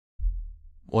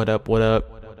What up, what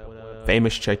up?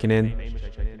 Famous checking in.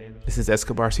 This is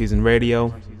Escobar Season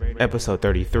Radio, episode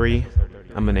 33.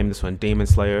 I'm gonna name this one Demon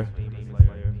Slayer.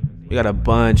 We got a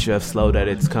bunch of slow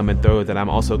edits coming through that I'm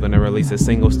also gonna release as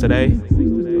singles today.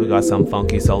 We got some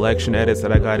funky selection edits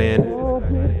that I got in.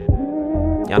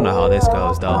 Y'all know how this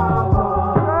goes though.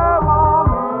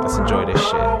 Let's enjoy this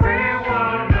shit.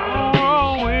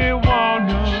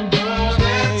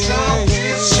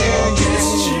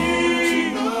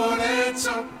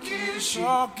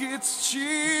 Talk gets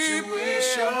cheap. You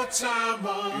waste your time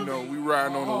on. You know, we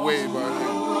riding on the wave out here.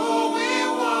 Oh, we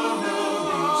wanna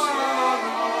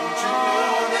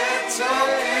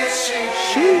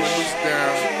windows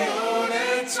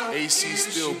down, AC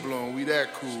still blowing. We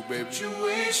that cool, baby. You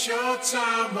waste your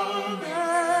time on me.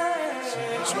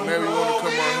 So whenever you wanna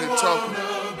come out here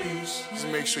talking, just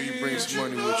make sure you bring some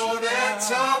money with you. That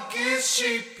talk is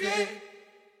cheap, yeah.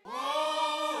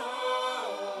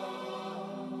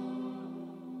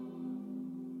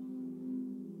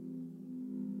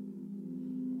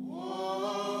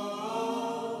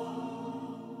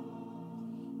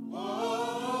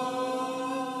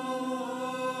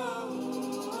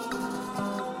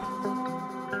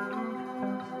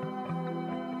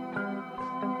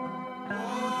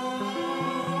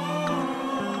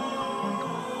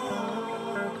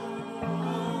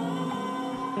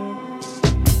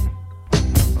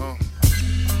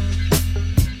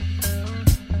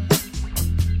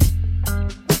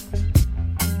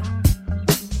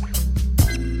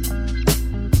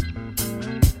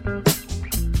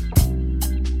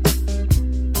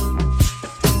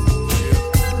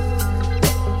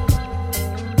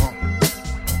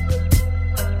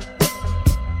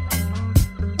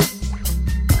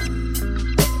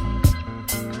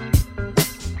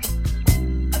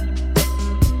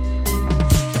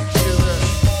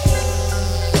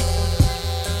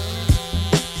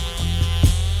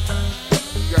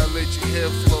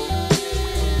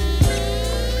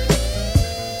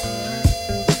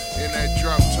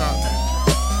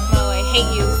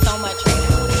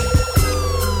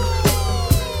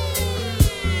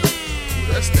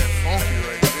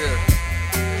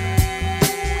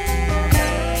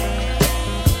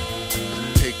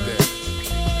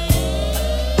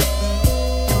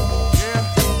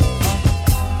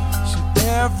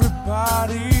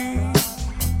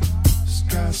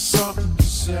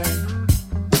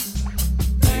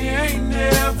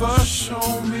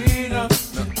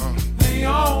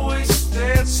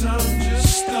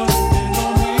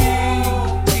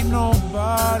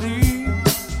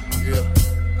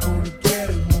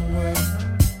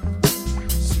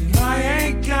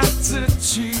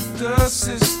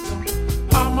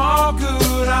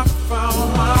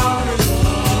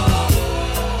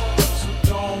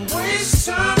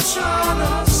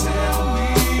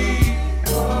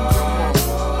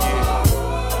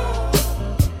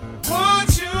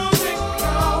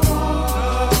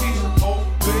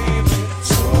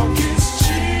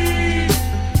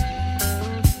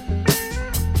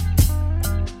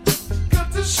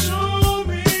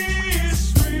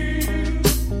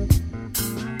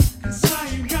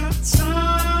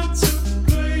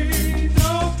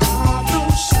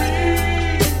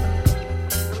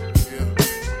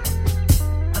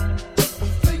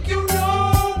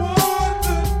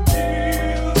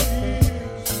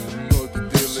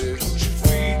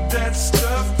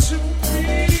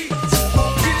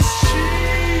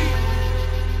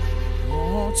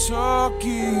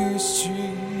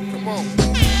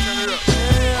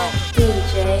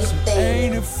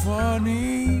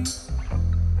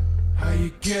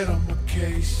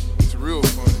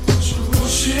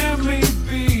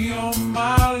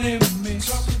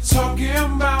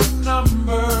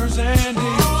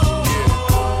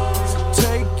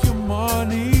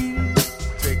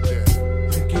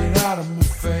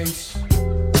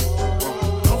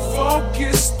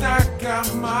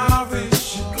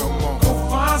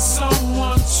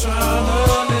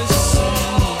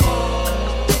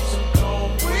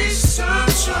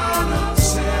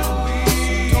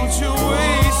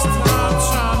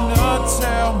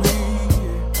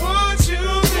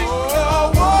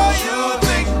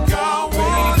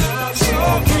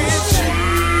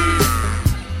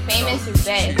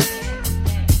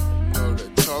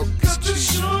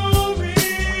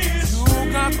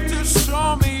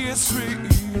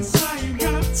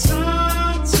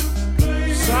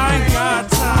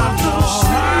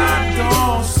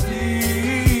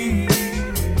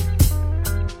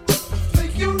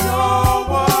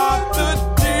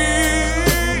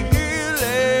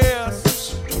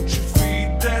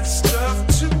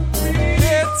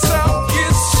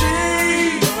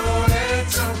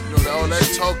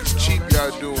 Talk is cheap,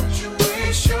 y'all doing.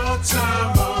 waste your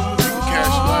time on. You can cash a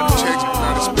lot of checks, but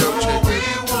not a spell check, baby.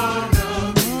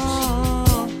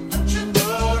 You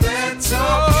know that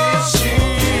talk is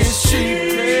cheap.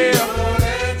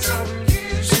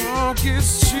 Talk is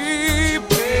cheap.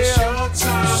 Waste your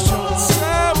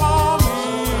time on.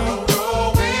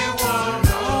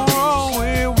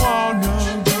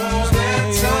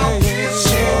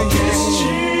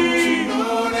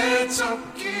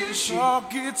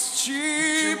 It's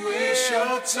cheap. You waste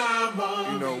your time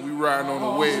on. You know, we riding on a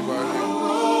wave out here.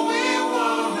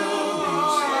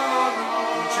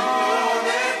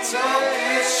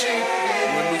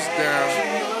 Windows down.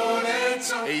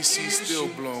 AC still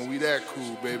blowing. We that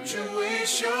cool, baby. You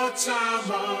waste your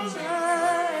time on.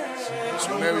 So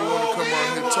whenever you want to come out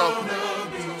here talking,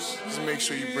 just make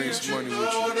sure you bring some money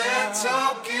with you. That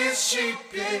talk is cheap.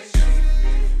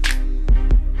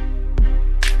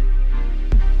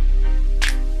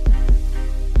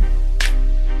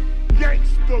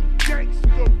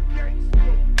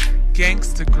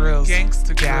 Gangsta grills,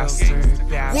 gangsta bastard.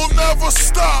 We'll never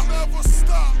stop.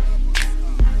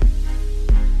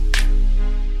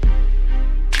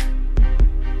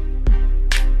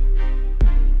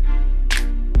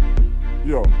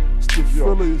 Yo, still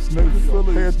Phillies,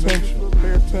 nigga. Pay attention.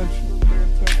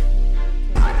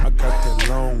 I got that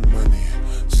long money,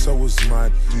 so is my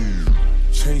dude.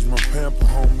 Change my pamper,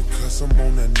 homie, cause I'm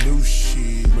on that new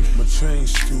shit. My chain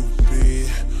stupid,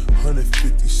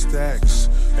 150 stacks.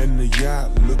 And the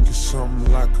yacht looking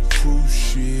something like a cruise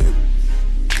ship.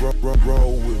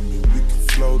 Roll with me, we can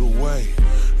float away.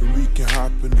 And we can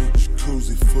hop in the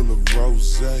jacuzzi full of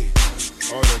rosé.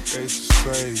 All that ace of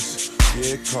spades,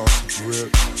 yeah, it costs a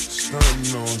grip.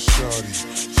 Stunting on shorty,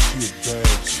 she a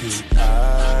bad chick. I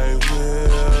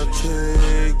will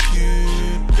take you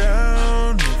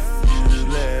down if you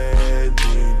let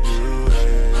me do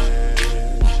it.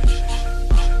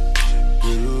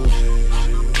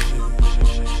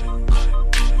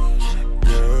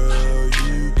 Girl,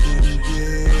 you can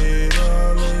get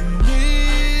all of me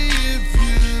if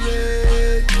you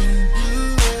let me do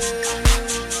it.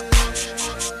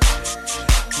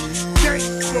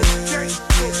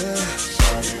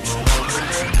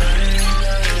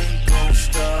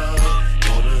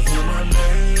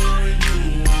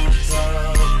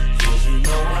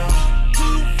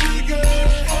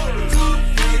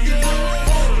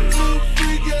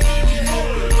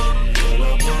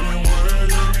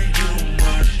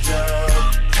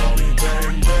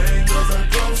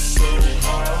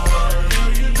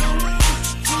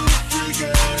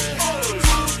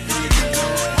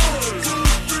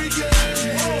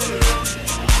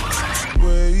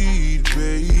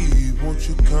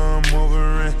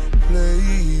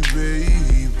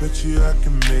 I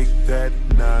can make that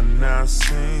na-na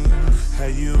sing.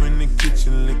 Have you in the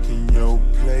kitchen licking your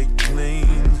plate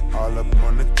clean? All up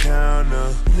on the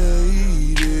counter.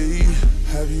 Lady,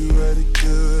 have you had it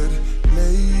good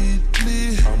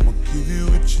lately? I'ma give you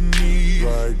what you need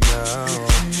right now.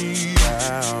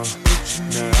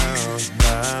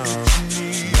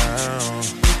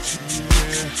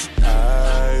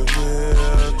 I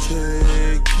will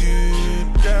take you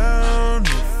down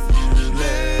if you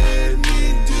let me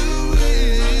do it.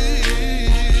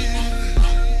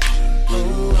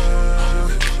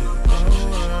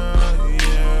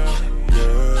 Yeah.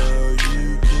 Girl, you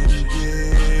can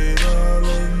get all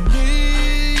of me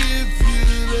if you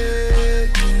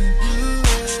let me do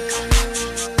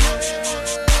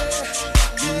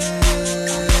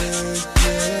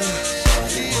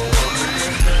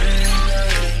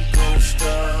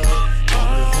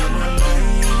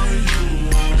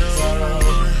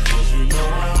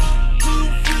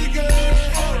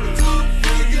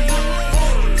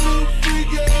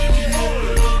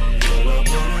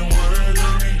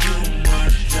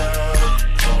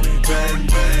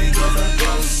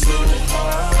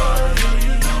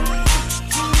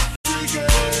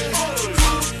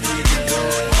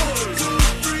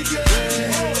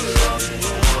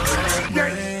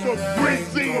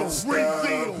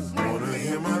Wanna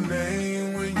hear my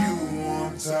name when you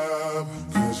on top,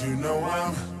 'cause you know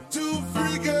I'm too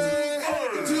freaky.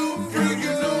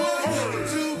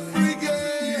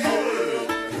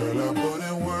 Girl, I put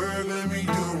in work, let me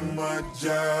do my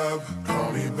job.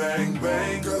 Call me bang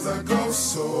bang, 'cause I go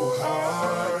so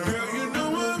hard. Girl, you know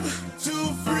I'm too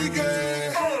freaky.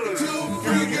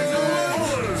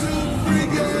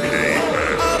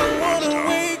 I don't wanna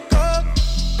wake up.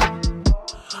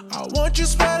 I want you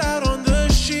spread out on the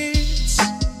sheets.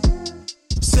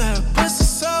 Said pussy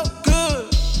so good.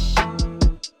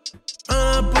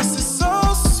 Pussy so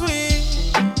sweet.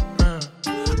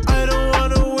 I don't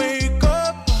wanna wake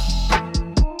up.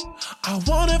 I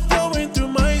want it flowing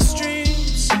through my streams.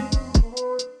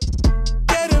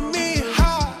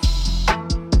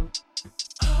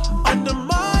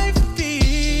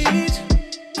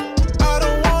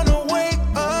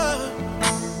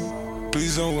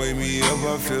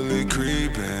 it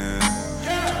creeping.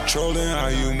 Controlling how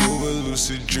you move a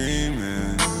lucid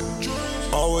dreaming.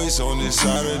 Always on this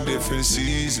side of different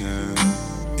season.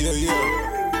 Yeah,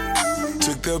 yeah.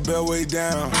 Took the beltway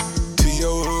down to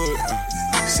your hood.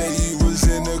 Say you was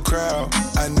in the crowd.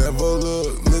 I never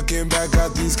looked. Looking back, how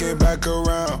things came back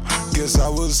around. Guess I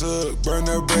was hooked. Burn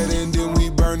the bread and then we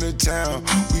burn the town.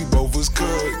 We both was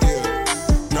cooked, yeah.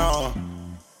 Nah.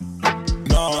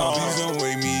 Please don't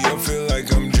wake me up, feel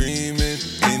like I'm dreaming.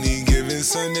 Any given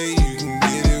Sunday, you can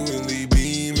get it really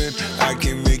beaming. I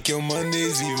can make your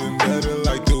Mondays even better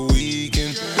like the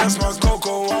weekend. That's my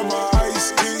cocoa on my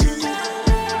iced tea.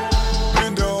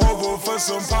 Bend over for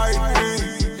some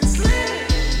piping.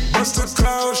 Bust the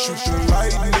clouds, shoot the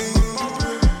lightning.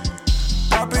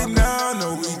 Pop it now,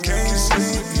 no we can't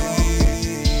sleep.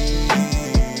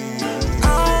 I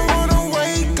wanna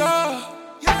wake up.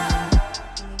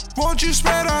 Won't you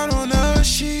spread out on the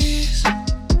sheets?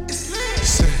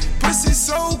 Say, pussy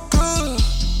so good.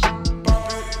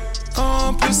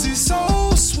 Pussy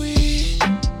so sweet.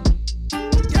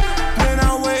 When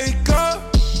I wake up,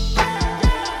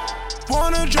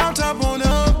 wanna drop top on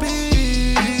the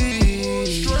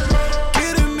beach.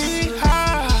 Getting me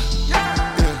high,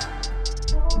 yeah.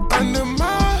 Under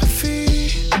my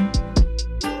feet.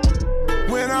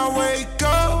 When I wake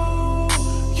up,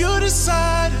 you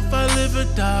decide if I live or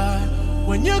die.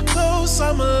 When you're close,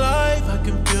 I'm alive, I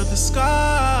can feel the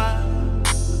sky.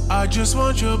 I just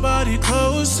want your body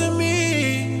close to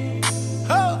me.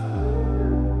 Oh.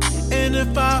 And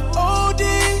if I OD,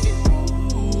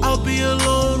 I'll be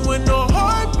alone with no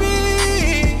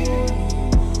heartbeat.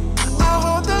 I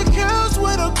hold the kills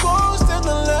with a ghost in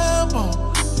the Lambo.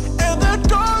 And the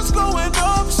door's going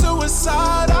up,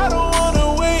 suicide. I don't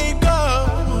wanna wake up.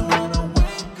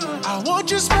 I want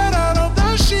you spread out on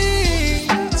the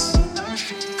sheets.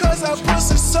 Cause that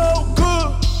pussy's so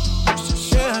good.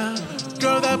 Yeah.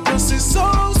 Girl, that pussy's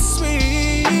so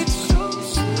sweet.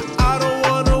 I don't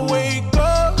wanna wake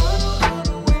up.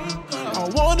 I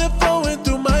want it flowing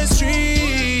through my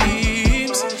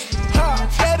streams.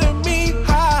 Getting me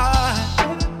high.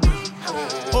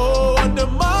 Oh, under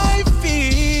my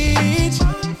feet.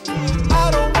 I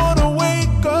don't wanna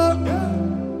wake up.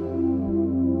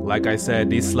 Like I said,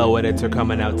 these slow edits are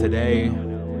coming out today.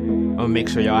 I'm gonna make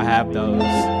sure y'all have those.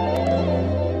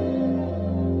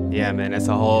 Yeah, man, it's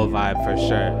a whole vibe for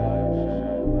sure.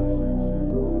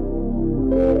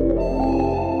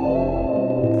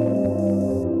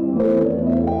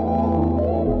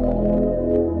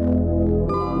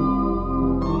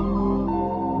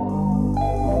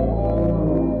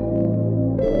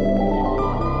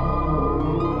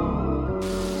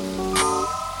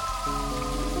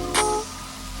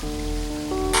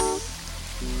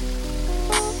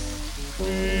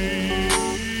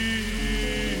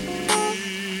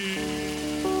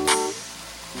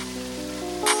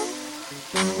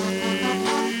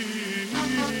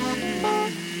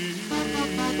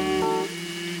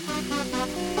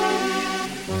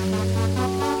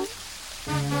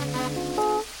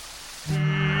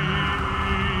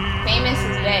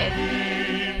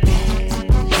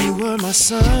 My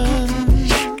sun,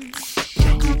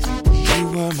 you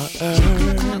were my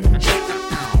earth.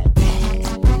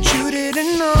 You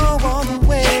didn't know all the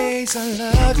ways I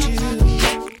loved you,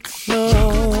 no.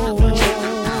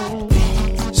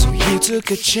 So you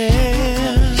took a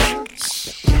chance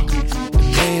and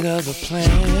made other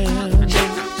plans.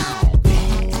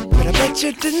 But I bet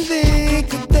you didn't think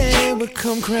that they would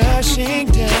come crashing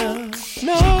down,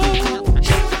 no.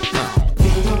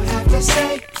 You don't have to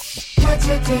say what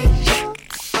you did.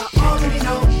 I already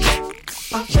know.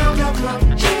 I found out from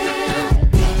here.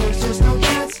 There's just no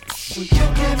chance when you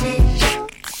and me.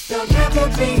 There'll never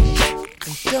be.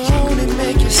 And don't it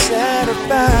make you sad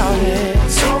about it?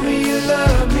 Told me you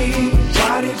love me.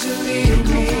 Why did you leave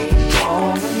me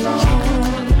all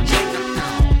alone?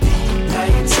 Now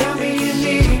you tell me you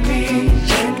need me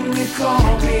when you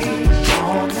call me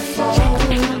on the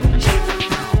phone.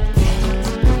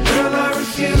 Girl, I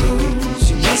refuse.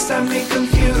 You must have me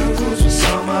confused with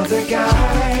some other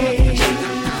guy.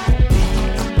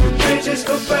 The bridges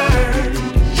go burn.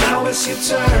 Now it's your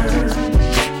turn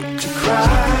to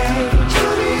cry.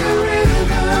 Tell me a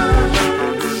rhythm.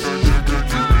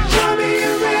 Tell me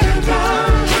a rhythm.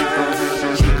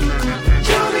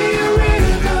 Tell me a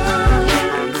rhythm.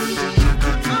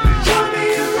 Tell me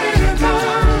a rhythm.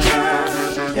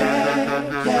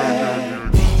 Yeah, yeah.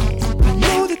 I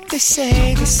know that they say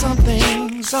that some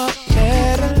things are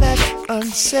better left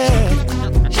unsaid,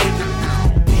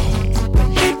 but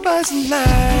it wasn't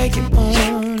like you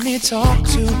only talk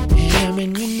to him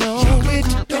and you know it.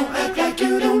 Don't act like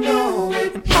you don't know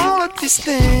it. And all of these these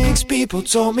things people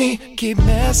told me keep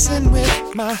messing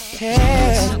with my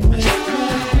head.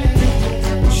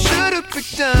 Should've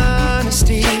picked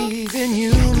honesty, then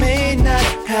you may not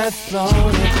have thrown it.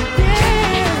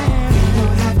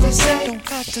 Don't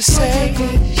have to say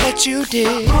what you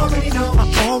did.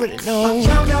 I already know.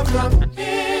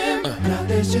 Now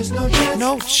there's just no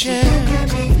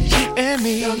chance. You and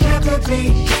me, you'll never be.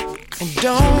 And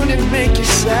don't it make you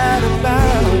sad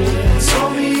about it?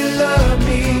 Told me you love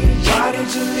me. Why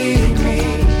did you leave me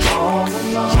all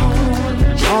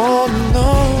alone? All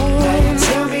alone. Now you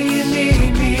tell me you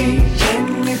need me,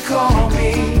 then you call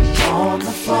me on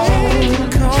the phone.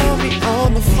 Call me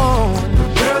on the phone.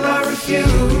 Girl, I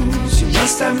refuse. You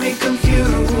must have me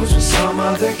confused with some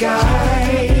other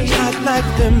guy. Not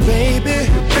like them, baby.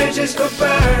 The bridges go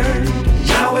burn.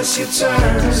 Now it's your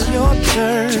turn. It's your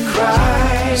turn to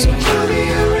cry. So tell me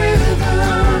a rhythm.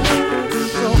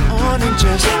 Go on and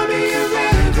just tell me a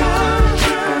rhythm.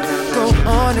 Go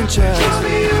on and just tell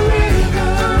me a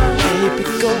rhythm. Baby,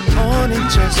 go on and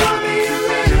just tell me a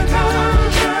rhythm.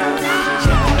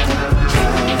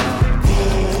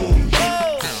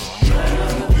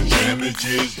 The damage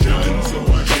is done, so I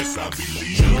guess I'll be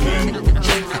leaving.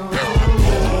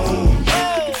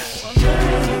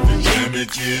 The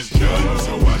damage is done,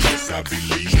 so I guess I'll be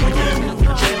leaving.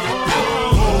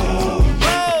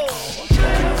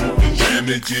 The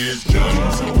damage is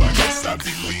done, so I guess I'll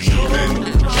be leaving.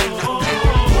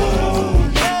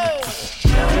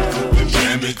 The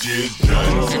damage is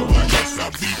done, so I guess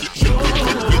I'll be leaving.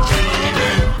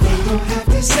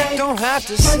 Don't have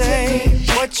to say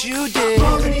what you did. I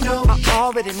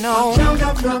already know.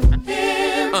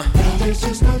 There's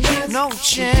just no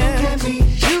chance.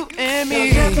 You and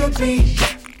me. Don't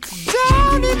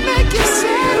it make you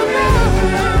sad about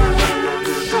it?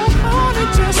 Go on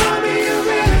and just tell me a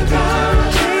rhythm.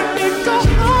 Baby, go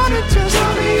on and just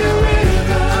tell me a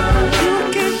rhythm. You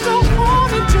can go on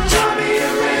and just tell me a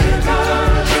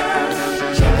rhythm.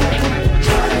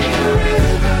 Tell me a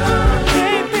rhythm.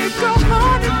 Baby, go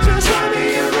on and just tell me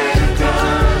a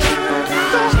rhythm.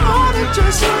 Go on and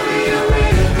just tell me a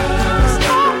rhythm.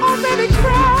 Stop already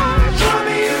crying. Tell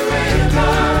me a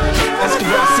rhythm.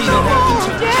 Escobar season happened.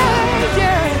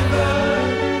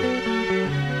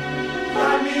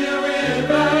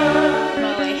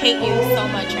 I hate you so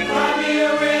much right now.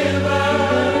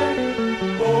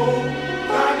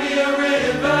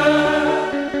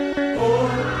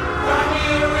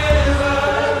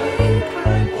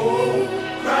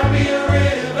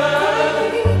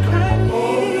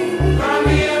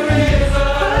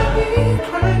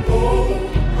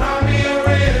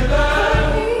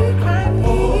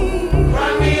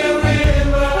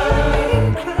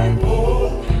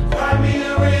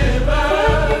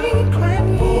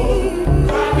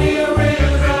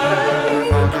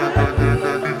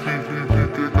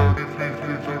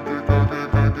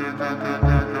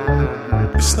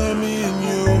 It's not me and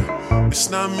you, it's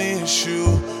not me and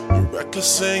you. You're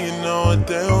reckless and you know it,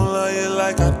 they don't love you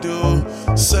like I do.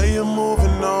 Say you're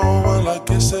moving on, well I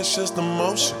guess that's just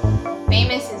emotion.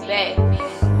 Famous is bae.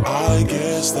 I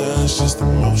guess that's just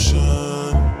emotion.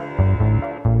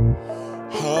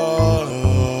 Oh,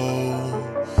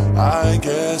 I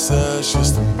guess that's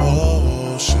just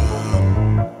emotion.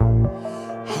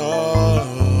 Oh,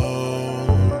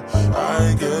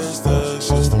 I guess that's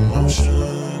just emotion.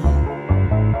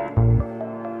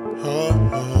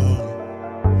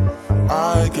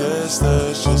 I guess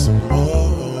that's just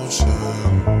emotion.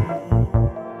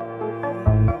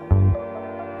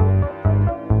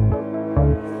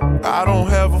 I don't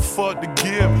have a fuck to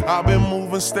give. I've been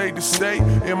moving state to state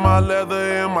in my leather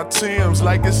and my Timbs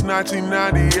like it's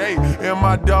 1998. And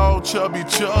my dog Chubby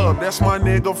Chub, that's my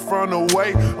nigga from the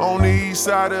way on the east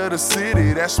side of the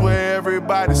city. That's where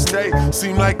everybody stay.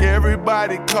 Seem like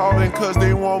everybody calling cause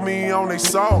they want me on their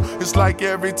song. It's like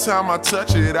every time I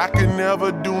touch it, I can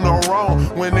never do no wrong.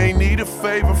 When they need a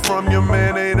favor from your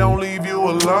man, they don't leave you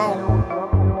alone.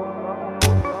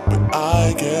 But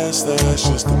I guess that's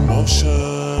just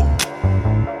emotion.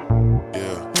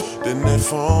 Then that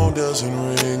phone doesn't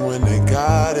ring when they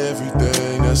got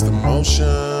everything. That's the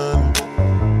motion.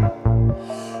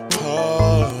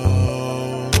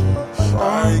 Oh,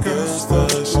 I guess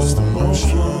that's just the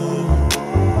motion.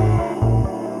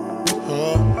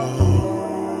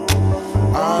 Oh,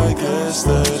 I guess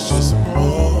that's just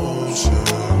emotion.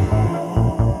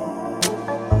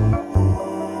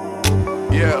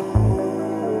 Yeah.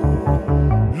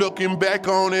 Looking back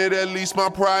on it, at least my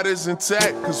pride is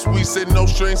intact. Cause we said no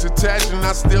strings attached, and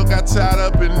I still got tied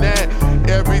up in that.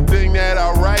 Everything that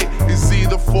I write is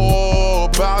either for or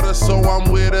about her, so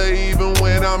I'm with her even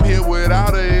when I'm here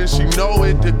without her, and she know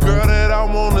it. The girl that I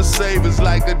wanna save is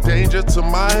like a danger to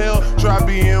my health. Try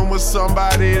being with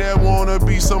somebody that wanna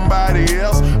be somebody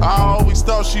else. I always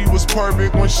thought she was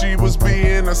perfect when she was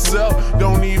being herself.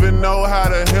 Don't even know how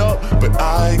to help, but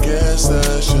I guess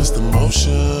that's just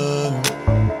emotion.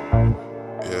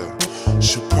 Yeah,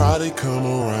 she'll probably come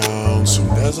around soon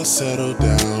as I settle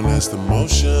down. That's the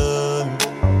motion.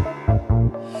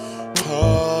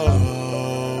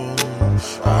 Oh,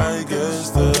 I guess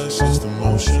that's just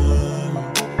emotion.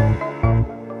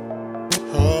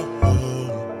 Oh,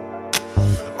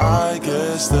 I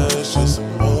guess that's just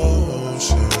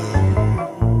emotion.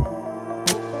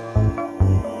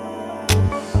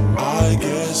 I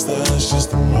guess that's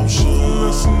just emotion.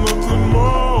 Listen, nothing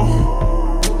more.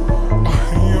 I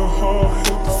hear your heart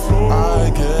hit the floor. I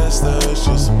guess that's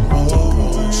just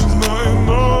emotion. Nothing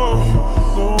more.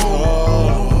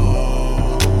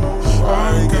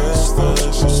 I guess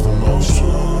that's just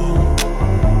emotion.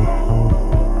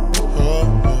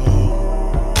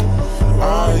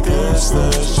 I guess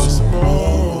that's just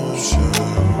emotion.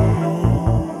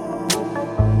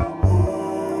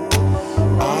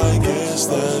 I guess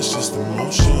that's just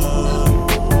emotion.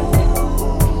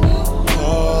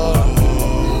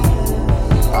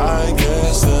 I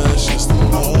guess that's just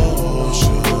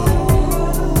emotion.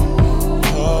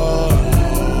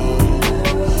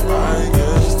 I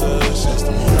guess that's just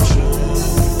emotion.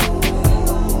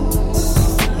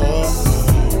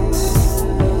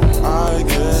 I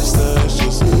guess that's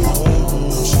just emotion.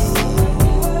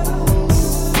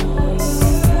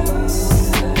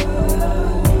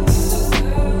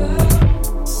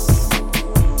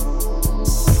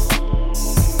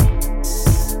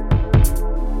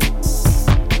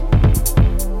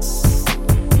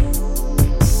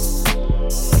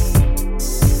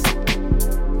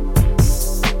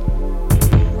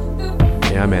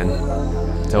 Yeah, man.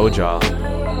 Told y'all.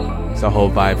 It's a whole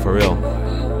vibe for real.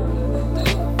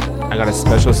 I got a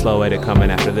special slow edit coming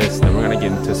after this, then we're gonna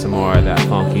get into some more of that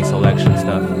funky selection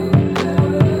stuff.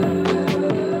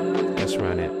 Let's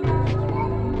run it.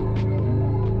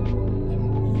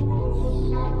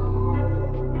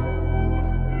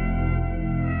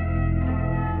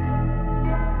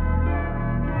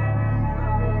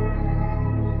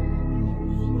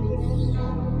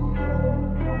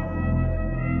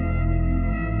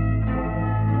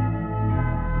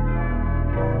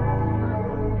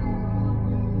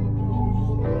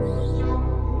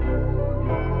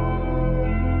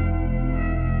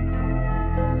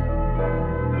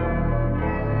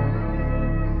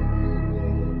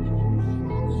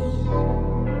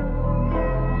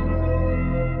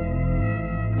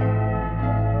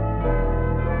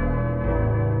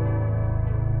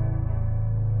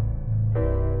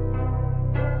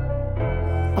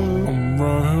 I'm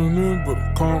running, but I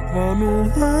can't run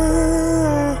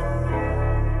away.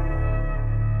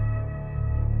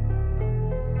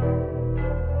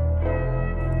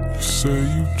 You say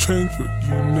you changed, but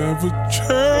you never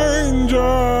change.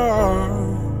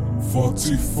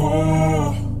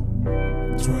 44,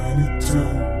 22.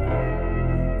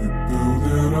 We build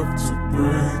it up to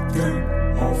break it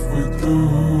halfway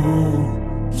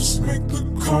through. Just make the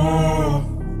call.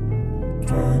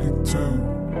 22.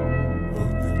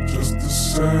 Just the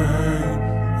same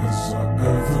as I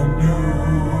ever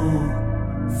knew.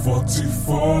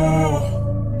 44,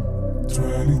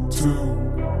 22.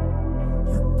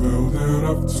 You build it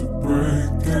up to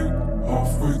break it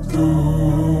halfway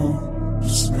through.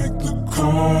 Just make the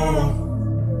call.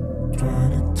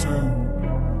 22,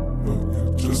 but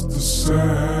you're just the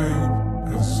same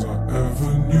as I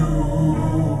ever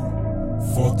knew.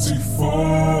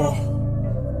 44,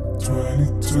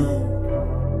 22.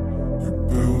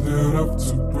 Build it up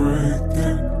to break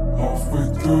it halfway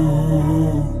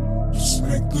through. Just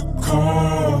make the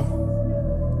call.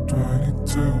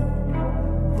 22,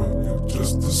 but you're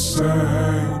just the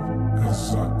same as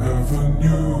I ever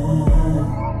knew.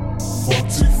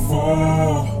 44,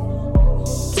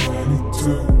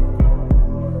 22.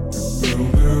 You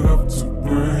build it up to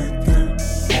break it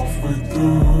halfway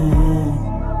through.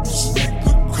 Just make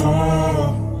the call.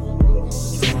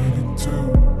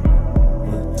 22.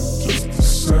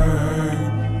 Same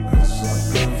as I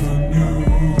ever knew.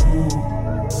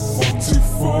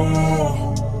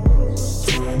 44,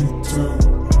 22.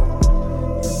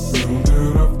 You build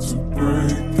it up to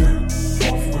break it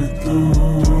halfway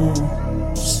through.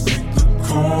 Just make the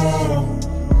call.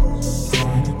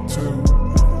 22,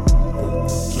 but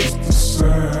just the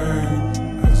same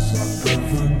as I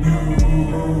ever knew.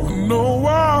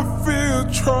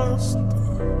 master.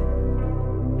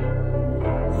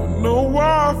 I know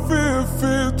why I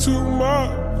fear too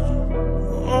much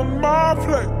on my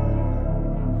plate.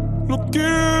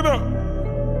 Looking up,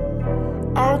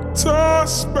 outer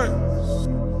space,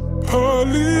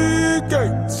 pearly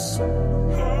gates.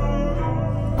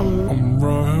 I'm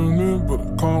running, but I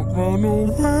can't run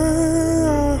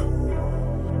away.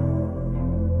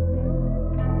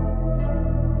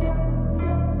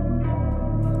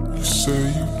 You say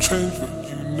you changed, but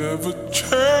you never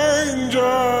change.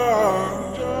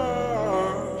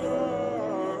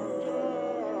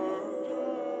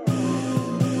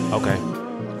 Okay.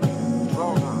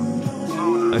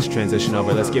 Let's transition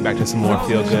over. Let's get back to some more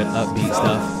feel-good, upbeat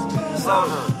stuff.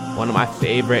 One of my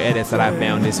favorite edits that I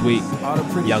found this week.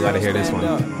 Y'all gotta hear this one.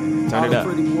 Turn it up.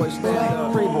 Pretty boys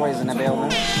in the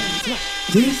building.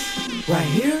 This right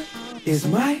here is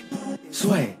my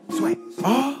Suede.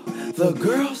 All the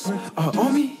girls are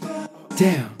on me.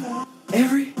 Damn,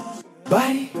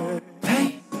 everybody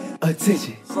pay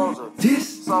attention.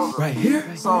 This right here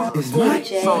is my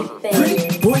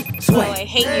pretty boy Oh, Suede. I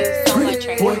hate you so much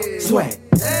right Pretty boy now. Suede.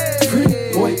 Pretty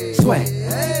boy Suede.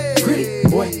 Pretty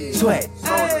boy Suede.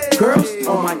 Girls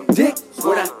on my dick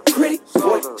when I pretty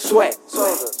boy Suede.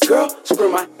 Girl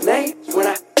scream my name when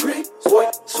I pretty boy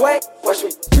Suede. Watch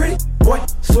me, pretty boy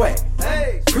Suede.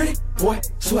 Pretty boy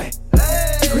Suede.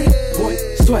 Pretty boy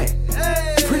Suede.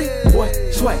 Pretty boy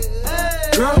Suede.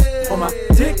 Girl on my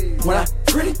dick when I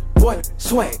pretty boy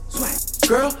Suede.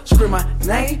 Girl scream my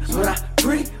name when I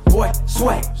pretty boy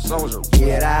Suede.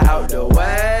 Get out the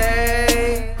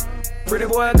way. Pretty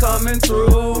boy coming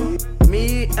through.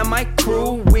 Me and my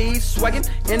crew, we swaggin'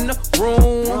 in the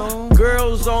room.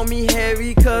 Girls on me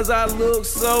heavy cause I look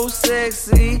so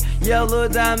sexy. Yellow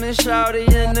diamond shawty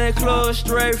in the club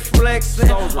straight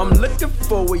flexin'. I'm looking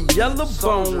for a yellow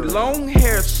bone, long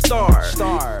hair star.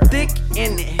 Thick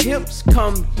in the hips,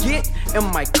 come get in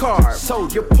my car. So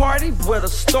you party with a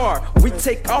star, we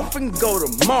take off and go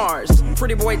to Mars.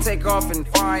 Pretty boy take off in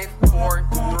 5, 4,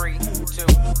 3, 2,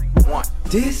 1.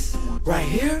 This right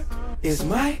here is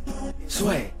my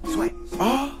Suede.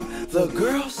 All the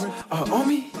girls are on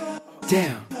me.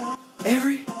 Damn,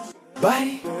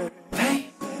 everybody pay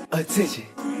attention.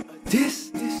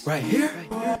 This right here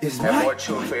is my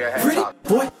pretty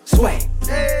boy Suede.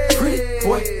 Pretty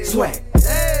boy Suede.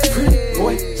 Pretty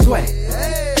boy Suede.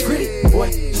 Pretty boy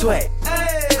Suede.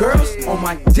 Girls on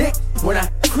my dick when I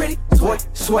pretty boy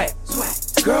Suede.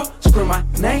 Girl scream my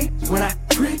name when I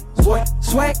pretty boy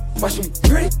Suede. Watch me,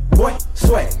 pretty boy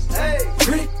Suede.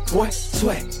 Pretty boy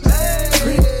Suede.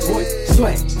 Pretty boy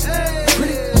Suede.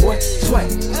 Pretty boy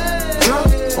Suede. Girl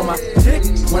on my dick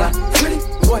when I pretty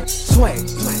boy Suede.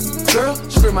 Girl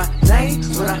scream my name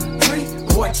when I pretty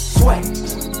boy Suede.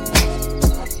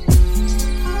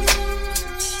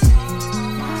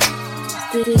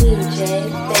 DJ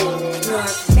Famous, your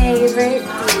favorite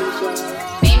DJ.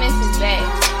 Famous is bae.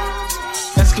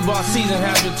 Escobar season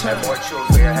has returned. More true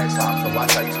for your head top, so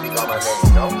watch how you speak on my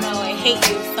name, no? No, I hate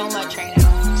you so much right now.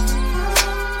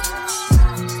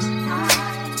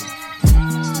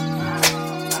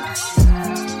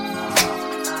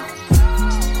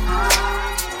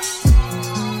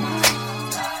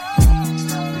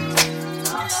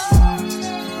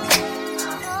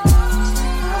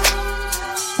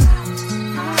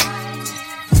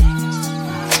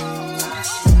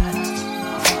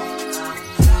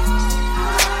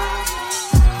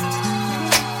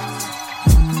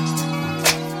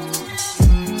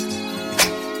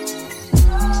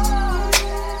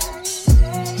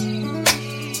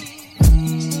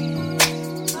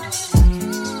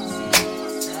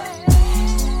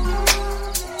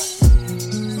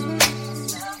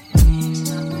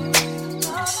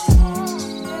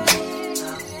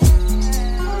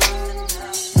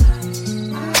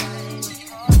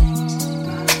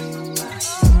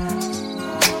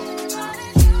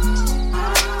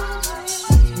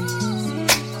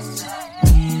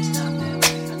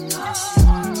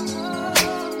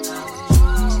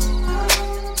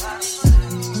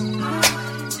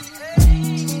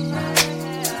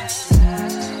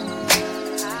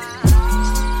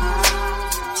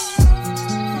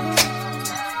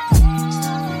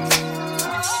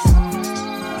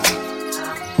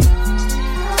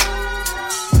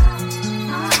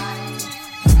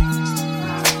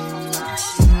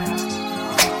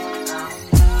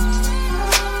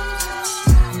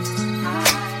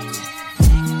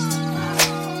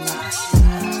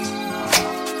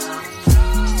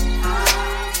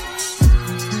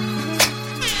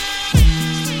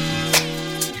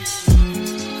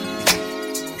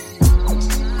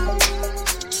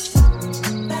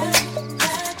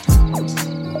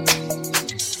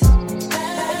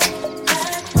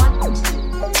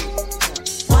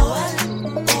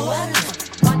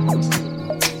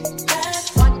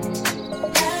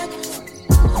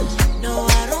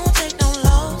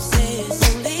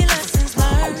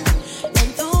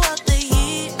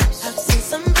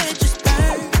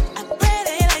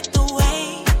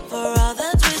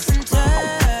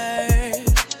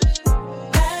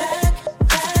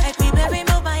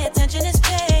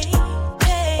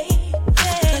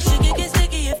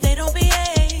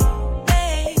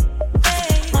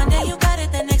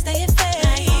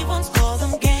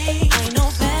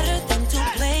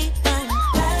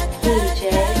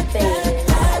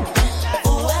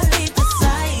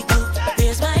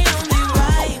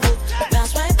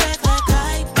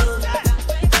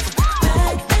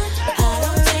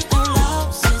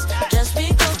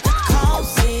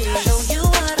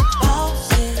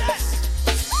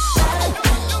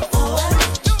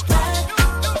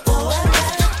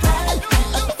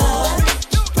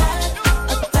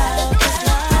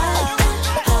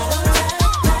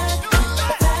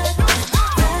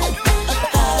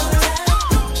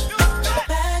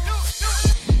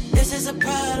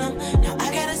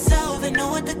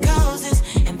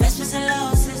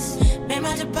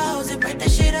 pause it, break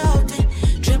that shit open.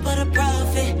 Triple the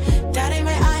profit. Doubt in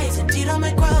my eyes and teeth on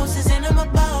my crosses. And I'm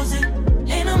opposing.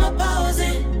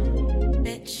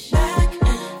 Bitch. Back and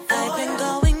forth. I've been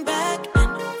going back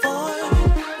and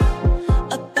forth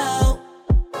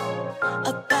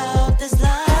about this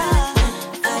love.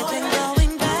 I've been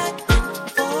going back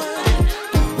and forth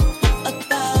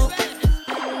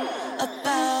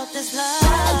about this love.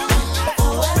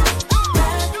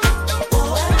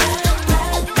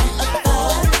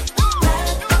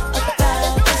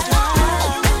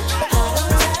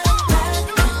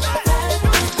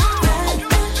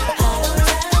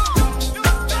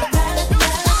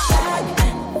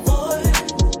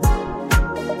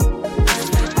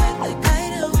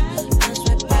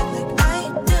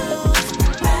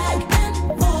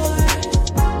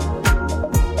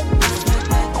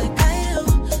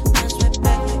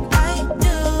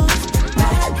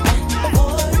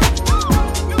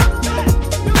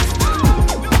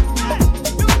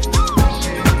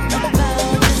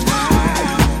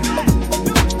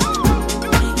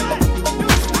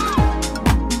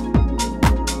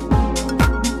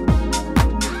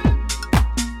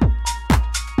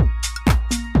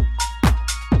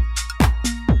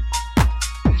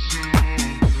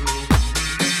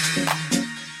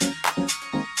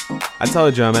 I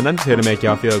told y'all, man, I'm just here to make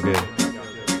y'all feel good.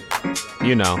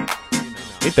 You know,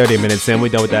 we 30 minutes in, we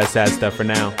done with that sad stuff for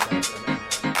now.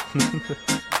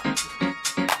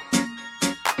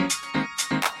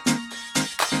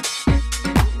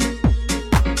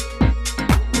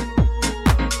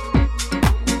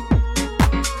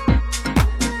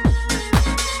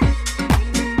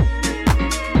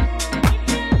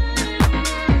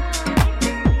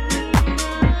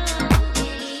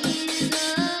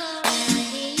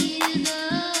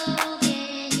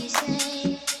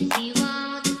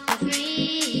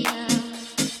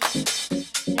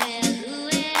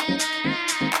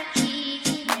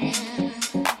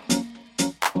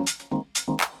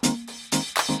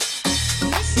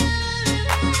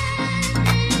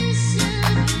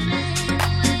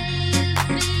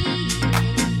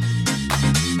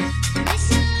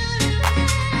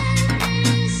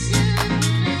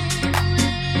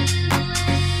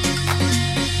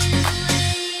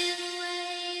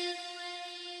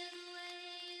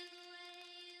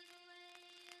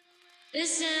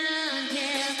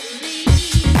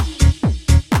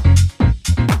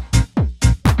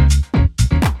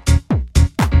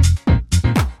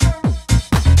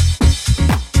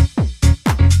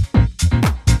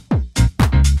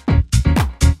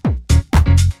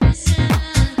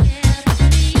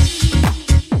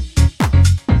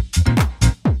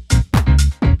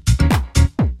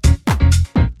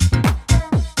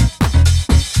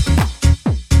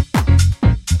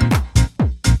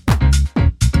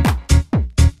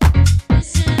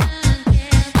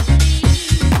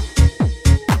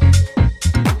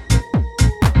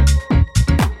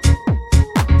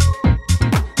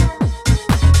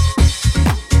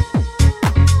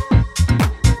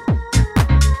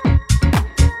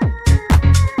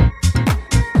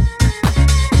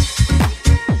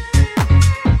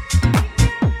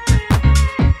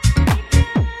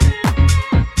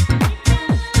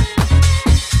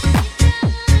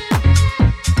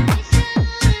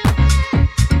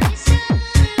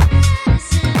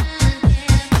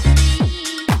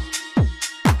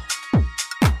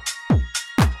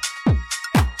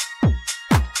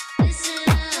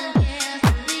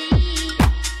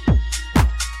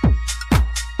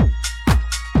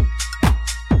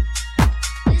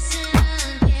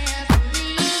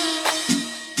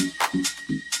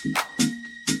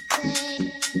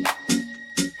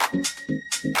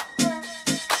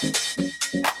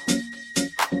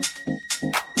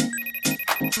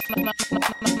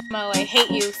 Mo, I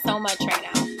hate you so much right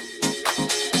now.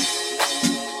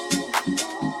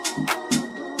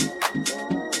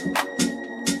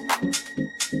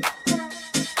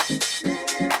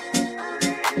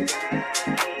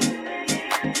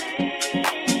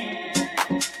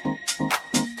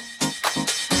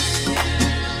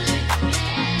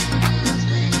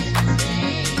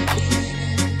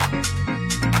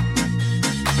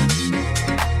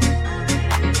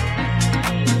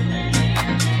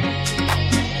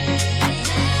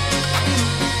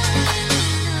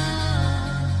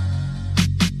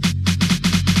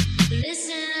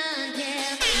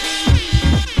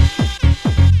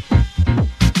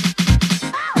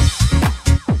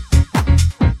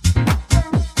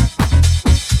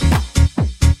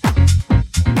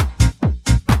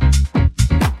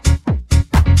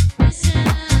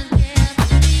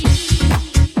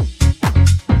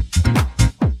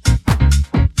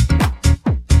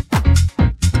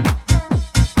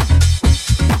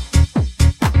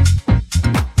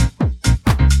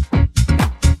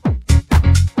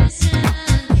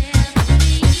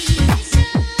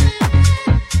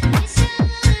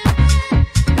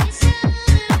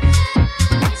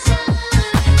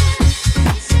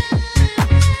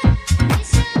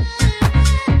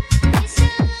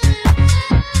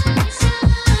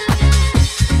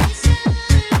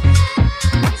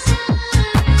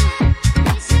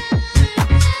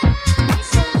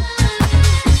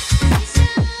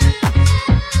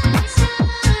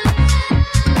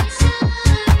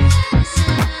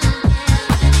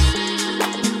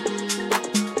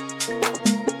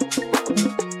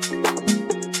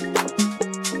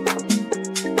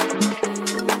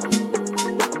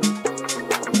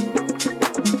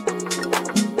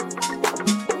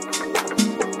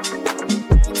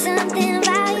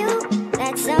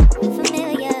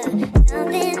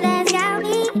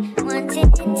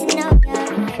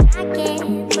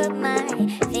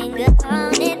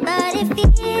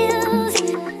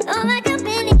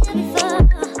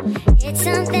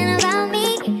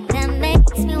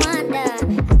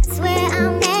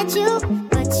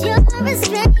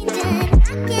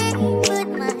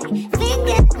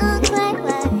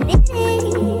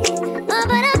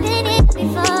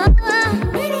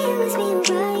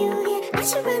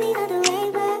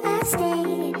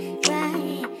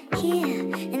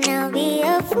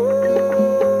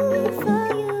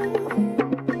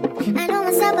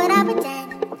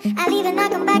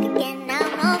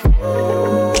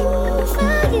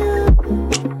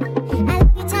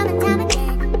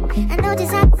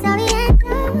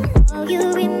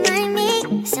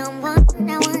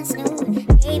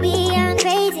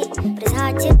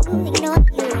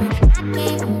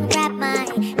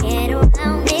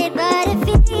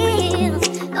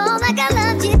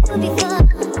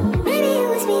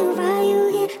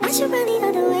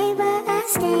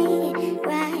 stay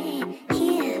right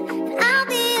here, and I'll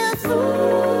be a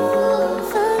fool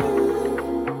for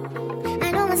you.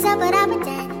 I know myself, but I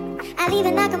pretend. I leave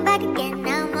and I come back again.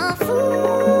 I'm a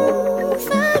fool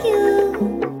for you.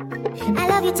 I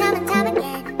love you time and time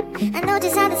again. I know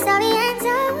just how the story ends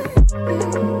up.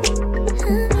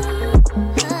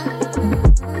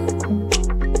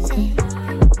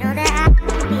 Know that I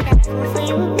can be that fool for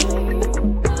you.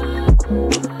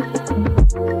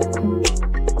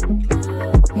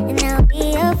 And I'll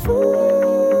be a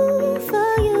fool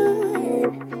for you.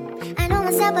 I know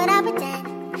myself, but I pretend.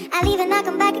 I leave and I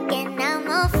come back again. I'm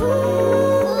a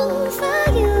fool for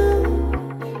you.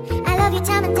 I love you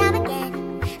time and time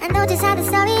again. I know just how the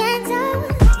story ends up.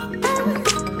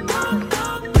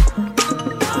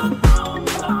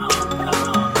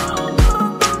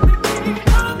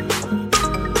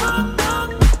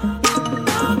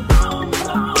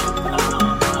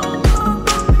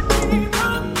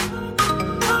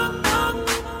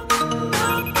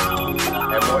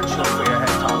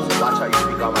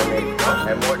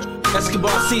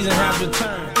 Escobar season has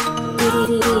returned.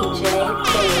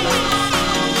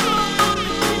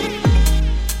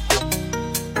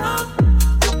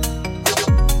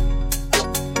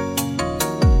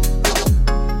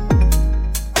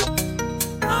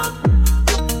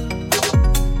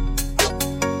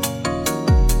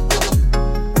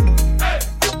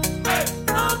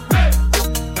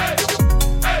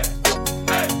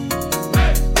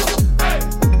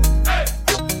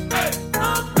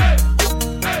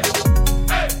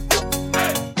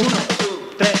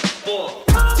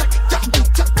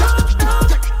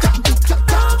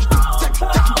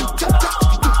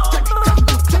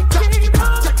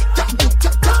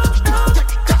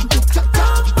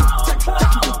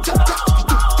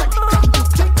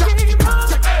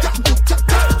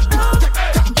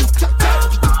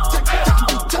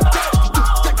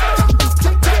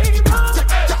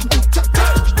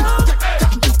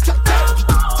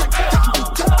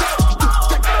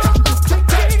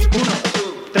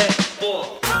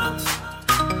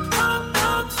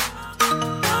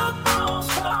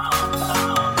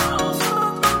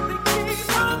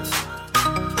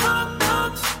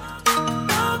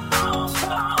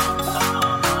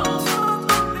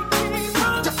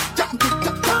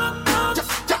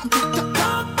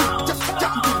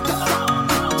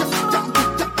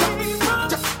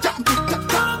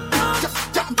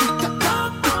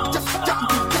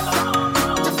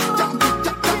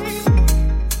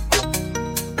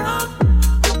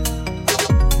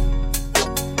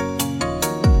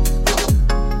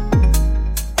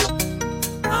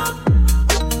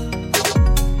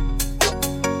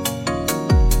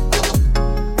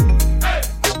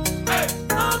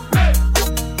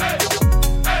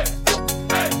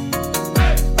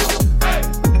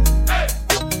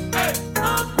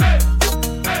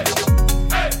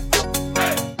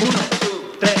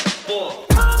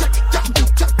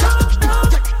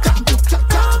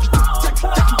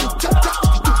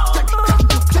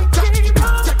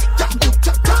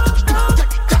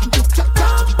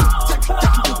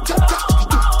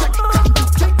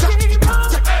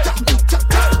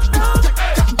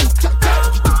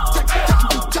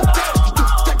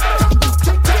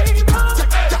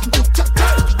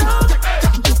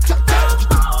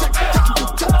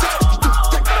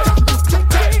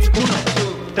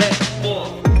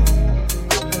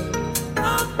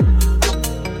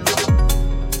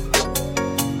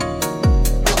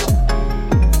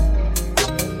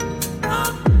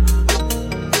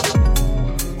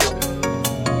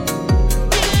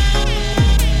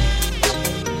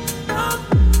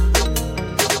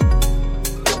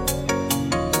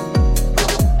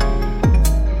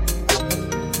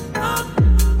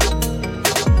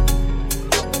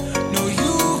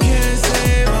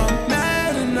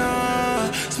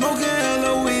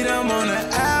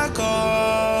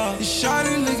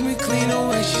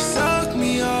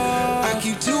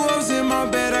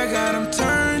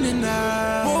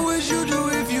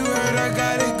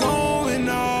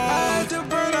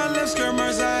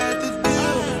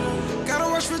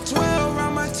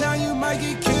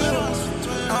 DJ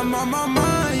I'm on my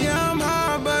mind, yeah, I'm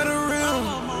high by the rim.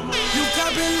 You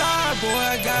copping live, boy,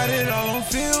 I got it all on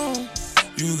film.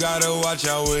 You gotta watch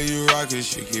out where you rock it,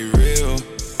 shit get real.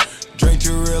 Drink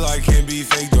too real, I can't be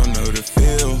fake, don't know the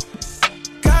feel.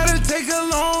 Gotta take a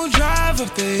long drive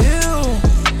up the hill.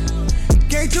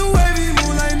 Gang too wavy,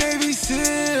 move like Navy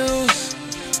SEALs.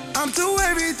 I'm too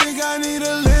wavy, think I need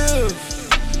to live.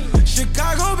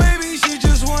 Chicago, baby, she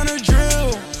just wanna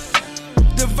drill.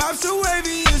 The vibes too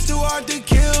wavy, it's too hard to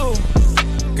kill.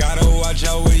 Gotta watch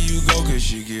out where you go, cause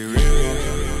she get real.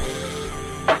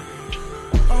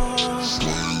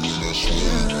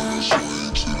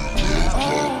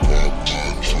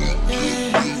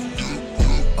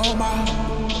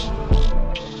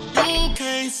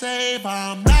 save,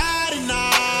 I'm not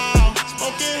enough.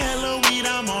 Smoking hella weed,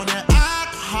 I'm on that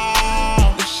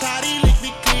alcohol. The shawty lick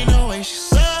me clean the way she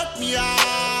sucked me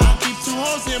off. I keep 2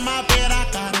 hoes in my bed, I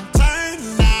got them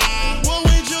turned now. What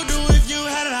would you do if you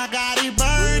had it? I got it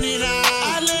burning out.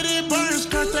 I let it burn,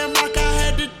 skirt that mark, I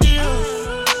had to deal.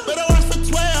 Better watch for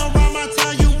 12, around my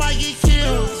town you might get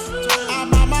killed.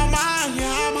 I'm on my mind,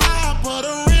 yeah, I'm high, but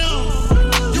a real.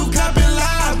 You copping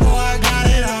live, boy, I got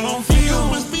it all on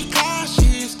film. Must be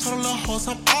cautious, told the hoes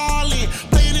I'm all in.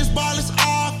 Playing this ball is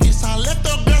office, I left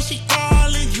the girl, she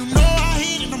calling. You know I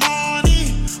hit in the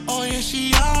morning, oh yeah,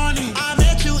 she on it. I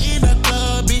met you in the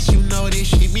club, bitch, you know this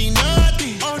shit be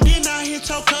nothing. Oh, then I hit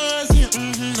your cousin,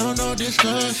 no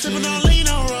discussion. Sippin' on lean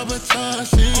on rubber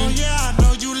tussin'. Oh yeah, I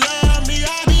know you love me,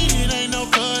 I mean it ain't no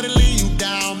cuddling. You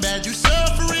down bad, you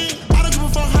suffering. I don't give a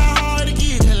fuck how hard it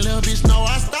get, that little bitch know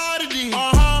I started it.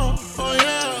 Oh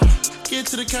yeah, get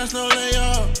to the cash, no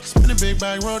layup. Spin a big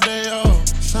bag, rodeo.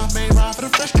 Some made ride for the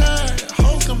fresh cut.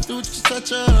 Hoes come through, just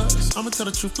touch us. I'ma tell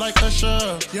the truth like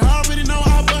Usher. You already know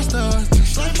I bust us,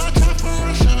 just like my trap for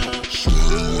Russia.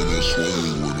 Swing when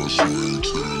I swing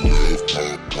to the left,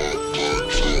 pop, my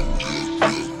trunk,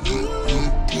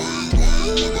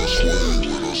 When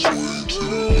I swing to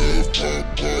the left, pop,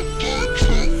 my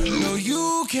trunk, No,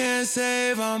 you can't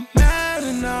save, I'm mad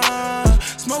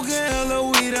enough. Smoking hella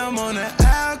weed, I'm on the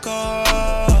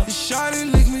alcohol. The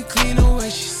shawty lick me clean the way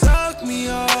she sucked me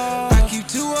off. I keep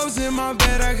 2 O's in my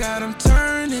bed, I got them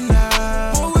turning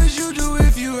now. What would you do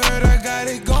if you heard I got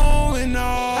it going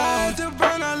on? I had to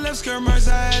burn, I left skirt marks,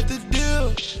 I had to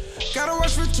deal. Gotta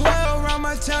watch for 12, around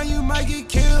my town you might get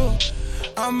killed.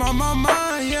 I'm on my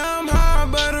mind, yeah, I'm high,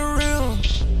 but a real.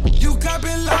 You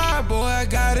copping live, boy, I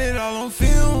got it all on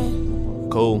film.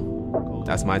 Cool.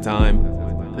 That's my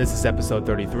time. This is episode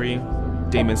 33,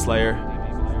 Demon Slayer.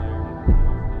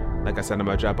 Like I said, I'm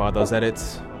gonna drop all those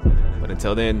edits. But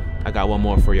until then, I got one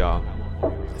more for y'all.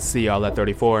 See y'all at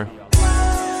 34.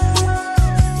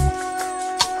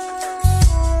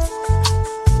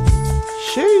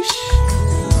 Sheesh.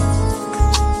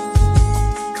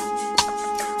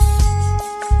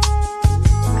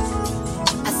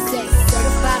 I say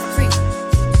certified free,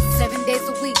 7 days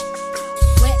a week.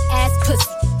 Wet ass pussy,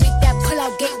 make that pull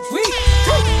out get weak.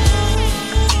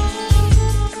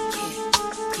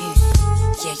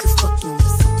 Yeah, you fucking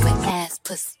with some wet ass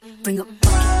pussy. Bring a bucket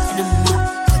and a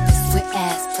mop for this wet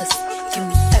ass pussy. Give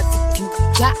me everything you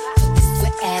got for this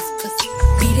wet ass pussy.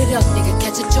 Beat it up, nigga,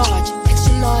 catch a charge.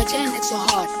 Extra large and extra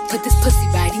hard. Put this pussy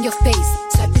right in your face.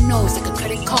 Swipe your nose like a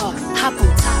credit card. Hop on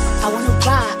top, I wanna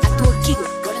ride. I do a giggle,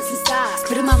 roll inside.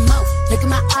 Spit in my mouth, look in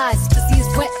my eyes. Pussy is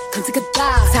wet, come take a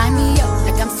dive. Tie me up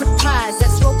like I'm surprised.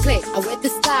 That's roleplay, I wear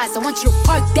disguise. I want you to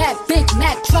park that Big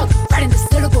Mac truck right in this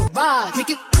little garage. Make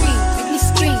it cream, make me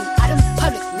scream. Out in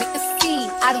public, make a scene.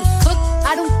 I don't cook,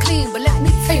 I don't clean, but let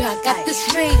me tell you, I got this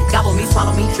ring. Gobble me,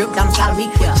 swallow me, drip down inside of me.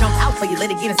 Yeah. Jump out for you,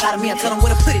 let it get inside of me. I tell them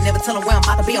where to put it, never tell them where I'm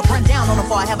about to be. I run down on them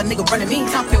before I have a nigga running me.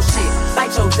 Talk your shit,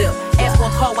 bite your lip. Ask for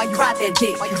a call while you ride that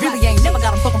dick. You really ain't never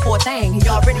got him fucking for a thing. He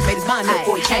already made his mind up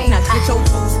before he came. Now get your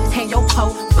boots, hang your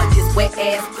coat for this wet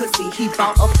ass pussy. He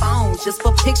bought a phone just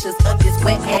for pictures of this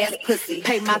wet ass pussy.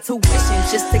 Pay my tuition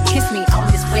just to kiss me on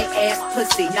this wet ass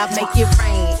pussy. Now make it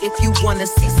rain if you wanna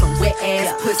see some wet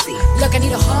ass pussy. Look, I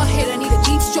need a hard hit, I need a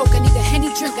deep stroke, I need a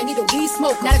Henny drink, I need a weed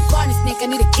smoke. Not a garden snake, I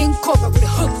need a king cobra with a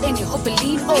hook in it, hope it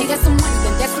lean over. He got some money,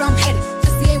 then that's where I'm headed.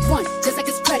 Pussy ain't one, just like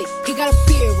his credit. He got a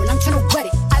beard when I'm tryna wet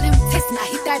it. I let him taste and I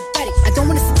hit diabetic. I don't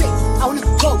wanna spit, I wanna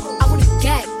go, I wanna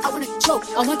gag, I wanna choke.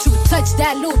 I want you to touch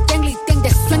that little dangly thing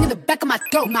that's swinging the back of my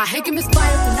throat. My head can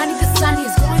misfire, but I need the sun,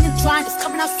 it's going and drying, it's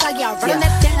coming outside, yeah. I run on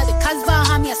that thing, like the cuz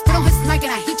behind me. I spit on his mic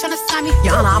and I heat tryna sign me.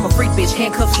 Your Honor, I'm a freak bitch,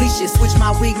 handcuffs, leashes. Switch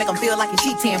my wig, make him feel like a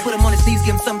cheating. Put him on his knees,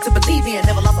 give him something to believe in.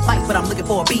 Never lost a fight, but I'm looking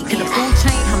for a beat. In the food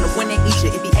chain, I'm the one that eats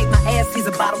you. If he ate my ass, he's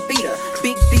a bottom feeder.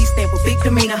 Big B stand for big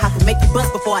demeanor. I can make you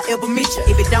bust before I ever meet you.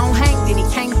 If it don't hang, then he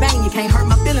can't bang. You can't hurt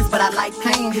my feelings, but I like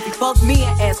pain. If he fuck me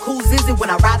and ask who's is it when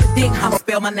I ride the dick, I'ma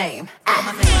spell my name.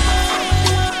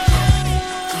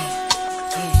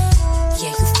 Yeah,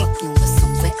 you fucking with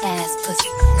some wet ass pussy.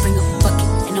 Bring a bucket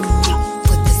and a mop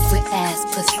for this wet ass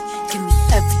pussy. Give me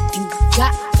everything you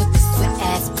got for this wet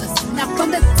ass pussy. Now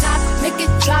from the top, make it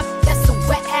drop. That's some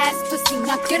wet ass pussy.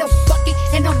 Now get a bucket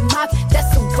and a mop.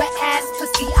 That's some wet ass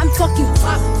pussy. I'm talking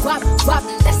wop, wop, wop.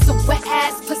 That's some wet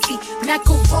ass pussy.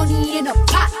 Macaroni in a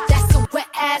pot. That's some wet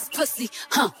ass pussy,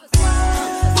 huh?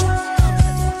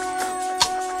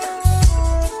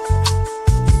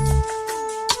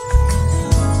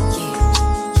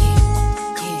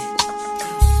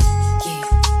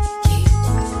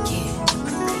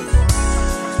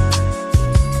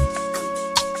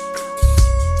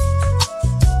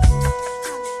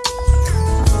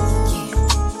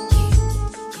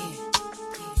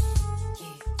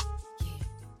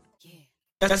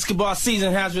 Escobar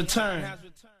season has returned.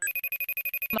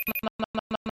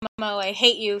 Mo, I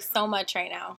hate you so much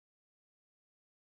right now.